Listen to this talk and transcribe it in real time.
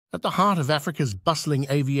at the heart of Africa's bustling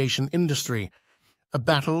aviation industry, a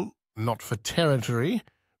battle not for territory,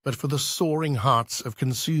 but for the soaring hearts of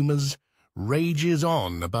consumers, rages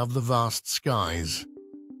on above the vast skies.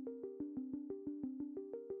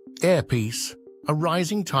 Air Peace, a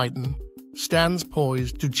rising titan, stands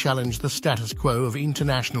poised to challenge the status quo of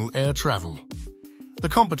international air travel. The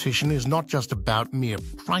competition is not just about mere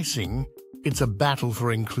pricing, it's a battle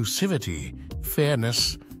for inclusivity,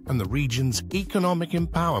 fairness, and the region's economic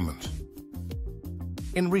empowerment.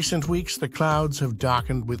 In recent weeks, the clouds have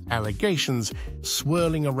darkened with allegations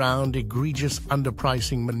swirling around egregious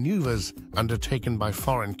underpricing maneuvers undertaken by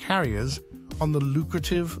foreign carriers on the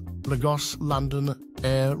lucrative Lagos-London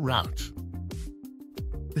air route.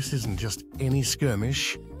 This isn't just any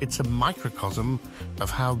skirmish, it's a microcosm of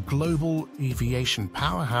how global aviation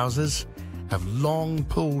powerhouses have long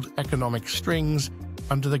pulled economic strings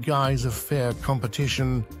under the guise of fair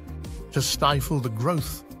competition to stifle the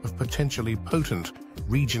growth of potentially potent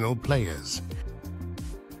regional players.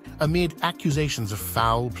 Amid accusations of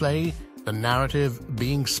foul play, the narrative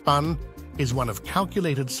being spun is one of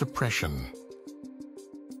calculated suppression.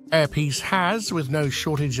 Air Peace has, with no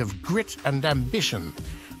shortage of grit and ambition,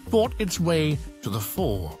 fought its way to the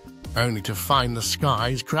fore, only to find the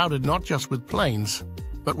skies crowded not just with planes,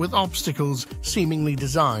 but with obstacles seemingly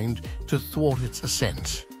designed to thwart its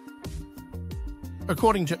ascent.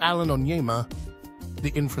 According to Alan Onyema,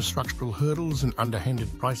 the infrastructural hurdles and underhanded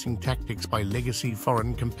pricing tactics by legacy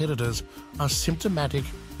foreign competitors are symptomatic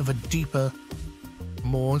of a deeper,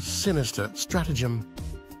 more sinister stratagem.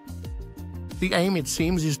 The aim, it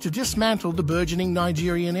seems, is to dismantle the burgeoning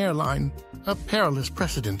Nigerian airline, a perilous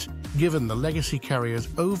precedent given the legacy carrier's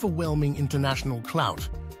overwhelming international clout.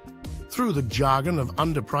 Through the jargon of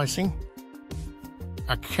underpricing,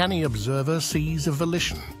 a canny observer sees a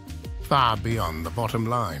volition far beyond the bottom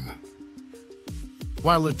line.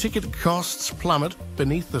 While the ticket costs plummet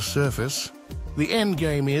beneath the surface, the end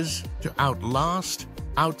game is to outlast,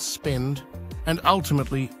 outspend, and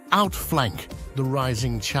ultimately outflank the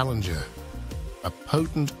rising challenger. A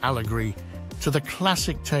potent allegory to the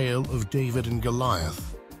classic tale of David and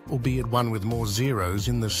Goliath, albeit one with more zeros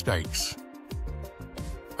in the stakes.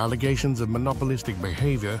 Allegations of monopolistic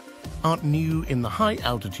behavior aren't new in the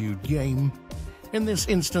high-altitude game. In this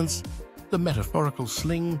instance, the metaphorical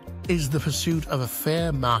sling is the pursuit of a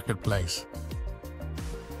fair marketplace.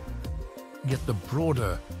 Yet the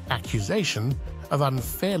broader accusation of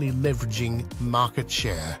unfairly leveraging market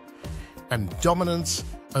share and dominance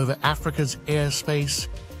over Africa's airspace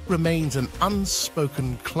remains an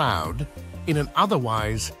unspoken cloud in an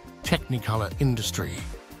otherwise technicolor industry.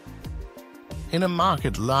 In a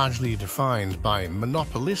market largely defined by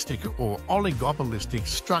monopolistic or oligopolistic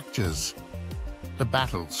structures, the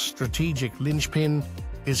battle's strategic linchpin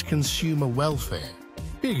is consumer welfare.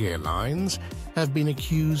 Big airlines have been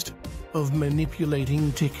accused of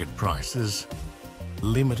manipulating ticket prices,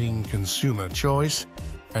 limiting consumer choice,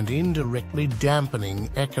 and indirectly dampening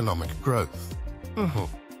economic growth.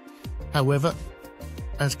 However,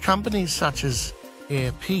 as companies such as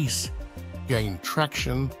Air Peace gain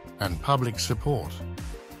traction and public support,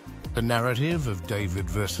 the narrative of David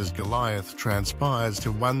versus Goliath transpires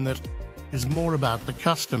to one that is more about the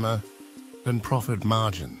customer than profit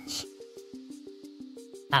margins.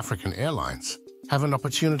 African airlines have an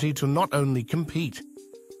opportunity to not only compete,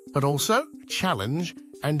 but also challenge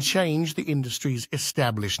and change the industry's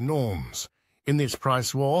established norms. In this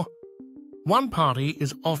price war, one party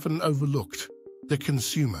is often overlooked: the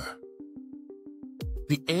consumer.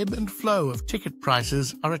 The ebb and flow of ticket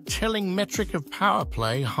prices are a telling metric of power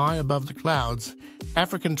play high above the clouds.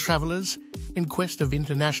 African travelers, in quest of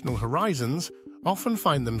international horizons, often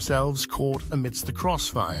find themselves caught amidst the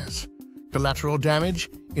crossfires, collateral damage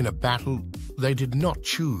in a battle they did not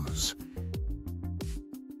choose.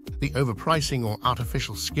 The overpricing or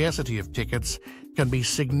artificial scarcity of tickets can be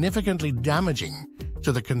significantly damaging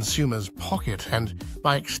to the consumer's pocket and,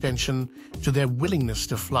 by extension, to their willingness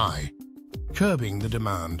to fly, curbing the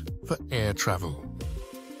demand for air travel.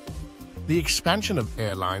 The expansion of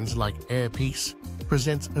airlines like Air Peace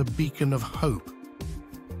presents a beacon of hope,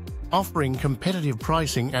 offering competitive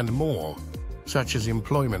pricing and more, such as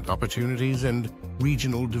employment opportunities and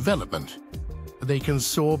regional development. They can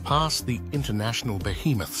soar past the international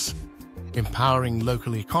behemoths, empowering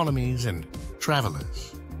local economies and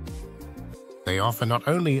travelers. They offer not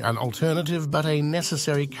only an alternative but a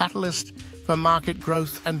necessary catalyst for market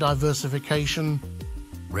growth and diversification,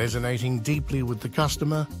 resonating deeply with the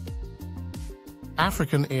customer.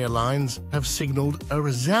 African airlines have signaled a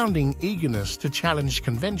resounding eagerness to challenge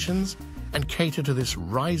conventions and cater to this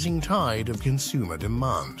rising tide of consumer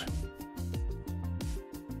demand.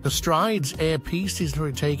 The strides air peace is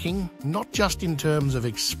taking, not just in terms of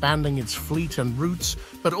expanding its fleet and routes,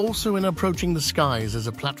 but also in approaching the skies as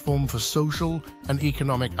a platform for social and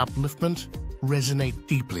economic upliftment, resonate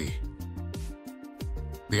deeply.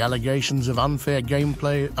 The allegations of unfair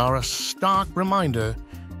gameplay are a stark reminder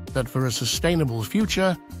that for a sustainable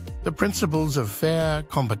future, the principles of fair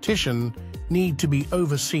competition need to be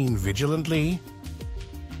overseen vigilantly.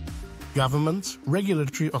 Governments,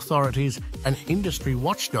 regulatory authorities, and industry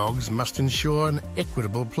watchdogs must ensure an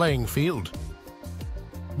equitable playing field,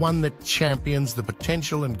 one that champions the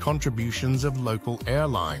potential and contributions of local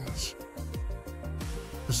airlines.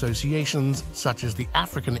 Associations such as the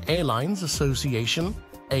African Airlines Association,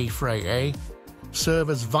 AFRAA, serve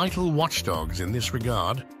as vital watchdogs in this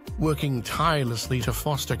regard, working tirelessly to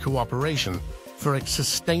foster cooperation for a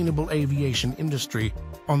sustainable aviation industry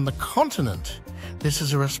on the continent. This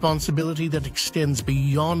is a responsibility that extends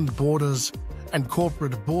beyond borders and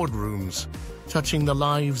corporate boardrooms, touching the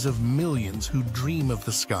lives of millions who dream of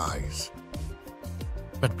the skies.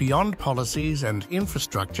 But beyond policies and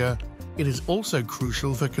infrastructure, it is also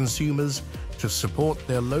crucial for consumers to support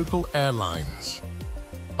their local airlines.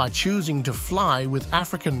 By choosing to fly with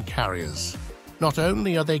African carriers, not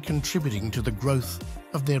only are they contributing to the growth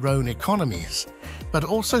of their own economies, but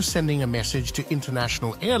also sending a message to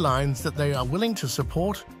international airlines that they are willing to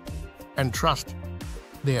support and trust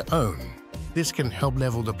their own. This can help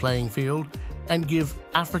level the playing field and give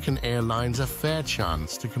African airlines a fair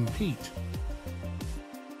chance to compete.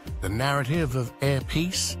 The narrative of air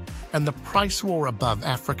peace and the price war above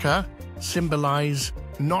Africa symbolize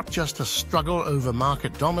not just a struggle over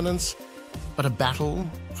market dominance, but a battle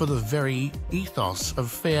for the very ethos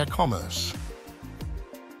of fair commerce.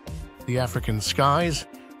 The African skies,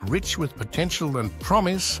 rich with potential and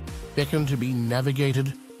promise, beckon to be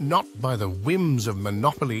navigated not by the whims of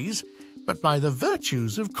monopolies, but by the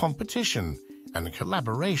virtues of competition and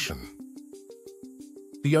collaboration.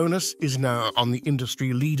 The onus is now on the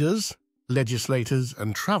industry leaders, legislators,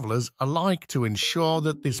 and travelers alike to ensure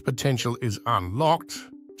that this potential is unlocked,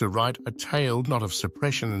 to write a tale not of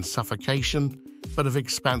suppression and suffocation, but of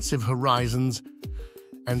expansive horizons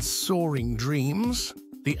and soaring dreams.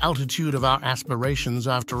 The altitude of our aspirations,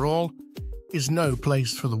 after all, is no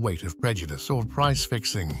place for the weight of prejudice or price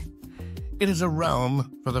fixing. It is a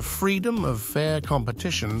realm for the freedom of fair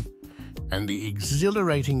competition and the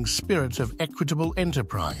exhilarating spirit of equitable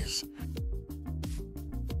enterprise.